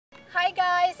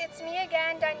it's me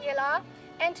again, Daniela,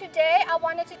 and today I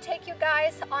wanted to take you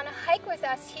guys on a hike with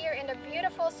us here in the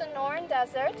beautiful Sonoran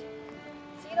Desert.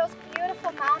 See those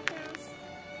beautiful mountains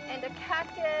and the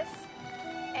cactus,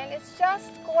 and it's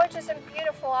just gorgeous and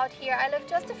beautiful out here. I live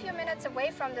just a few minutes away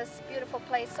from this beautiful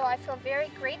place, so I feel very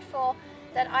grateful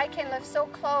that I can live so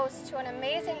close to an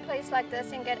amazing place like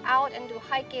this and get out and do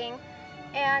hiking.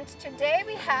 And today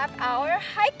we have our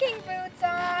hiking boots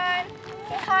on.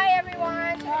 Say hi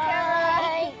everyone to the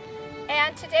camera.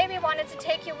 And today we wanted to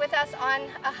take you with us on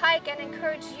a hike and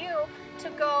encourage you to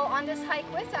go on this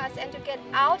hike with us and to get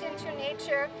out into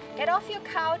nature, get off your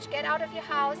couch, get out of your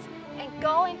house and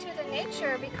go into the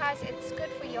nature, because it's good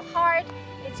for your heart,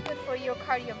 it's good for your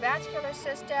cardiovascular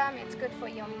system, it's good for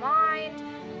your mind,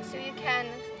 so you can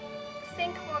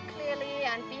think more clearly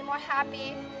and be more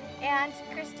happy. And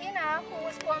Christina, who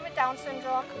was born with Down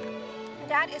syndrome,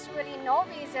 that is really no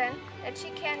reason that she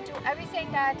can't do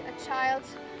everything that a child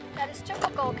that is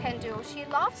typical can do. She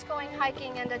loves going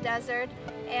hiking in the desert,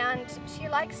 and she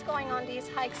likes going on these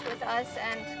hikes with us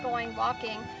and going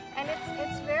walking. And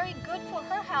it's very good for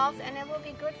her health, and it will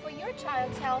be good for your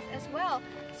child's health as well.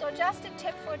 So just a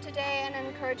tip for today and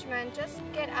encouragement, just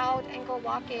get out and go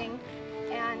walking.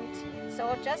 And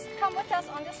so just come with us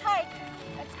on this hike.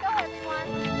 Let's go, everyone.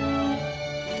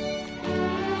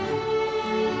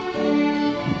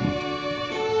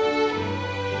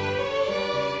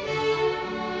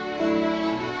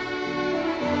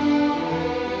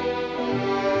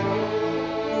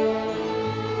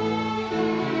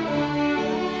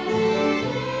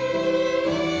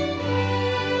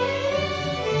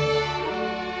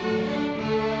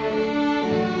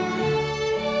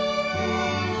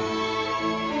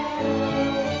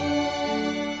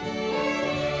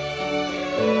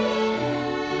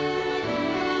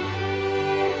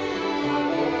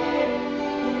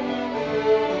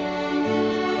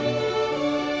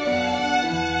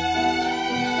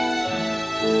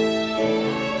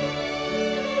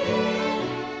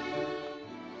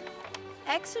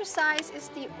 Exercise is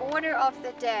the order of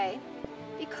the day,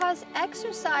 because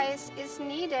exercise is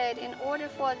needed in order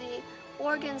for the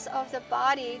organs of the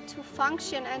body to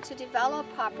function and to develop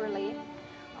properly.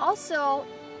 Also,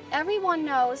 everyone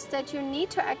knows that you need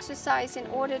to exercise in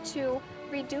order to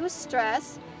reduce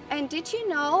stress. And did you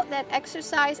know that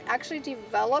exercise actually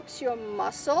develops your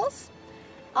muscles?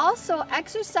 Also,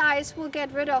 exercise will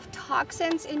get rid of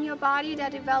toxins in your body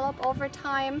that develop over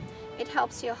time. It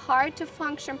helps your heart to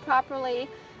function properly,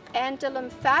 and the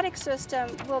lymphatic system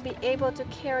will be able to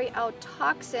carry out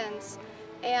toxins,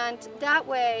 and that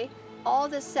way all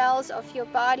the cells of your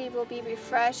body will be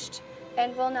refreshed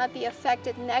and will not be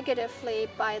affected negatively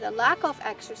by the lack of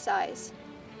exercise.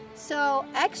 So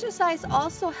exercise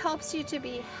also helps you to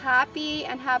be happy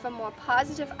and have a more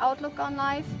positive outlook on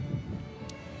life.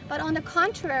 But on the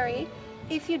contrary,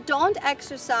 if you don't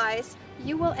exercise,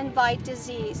 you will invite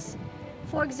disease.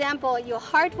 For example, your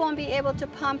heart won't be able to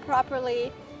pump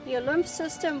properly, your lymph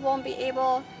system won't be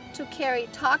able to carry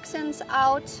toxins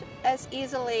out as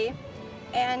easily,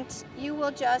 and you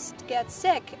will just get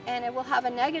sick, and it will have a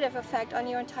negative effect on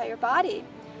your entire body.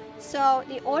 So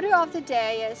the order of the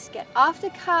day is get off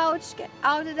the couch, get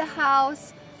out of the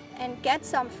house, and get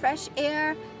some fresh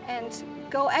air and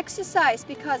go exercise,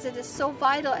 because it is so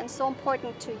vital and so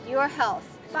important to your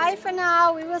health. Bye for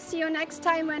now. We will see you next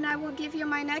time when I will give you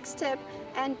my next tip.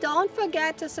 And don't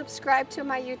forget to subscribe to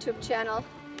my YouTube channel.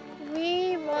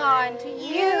 We want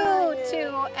you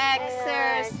to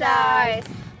exercise.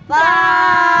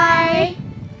 Bye!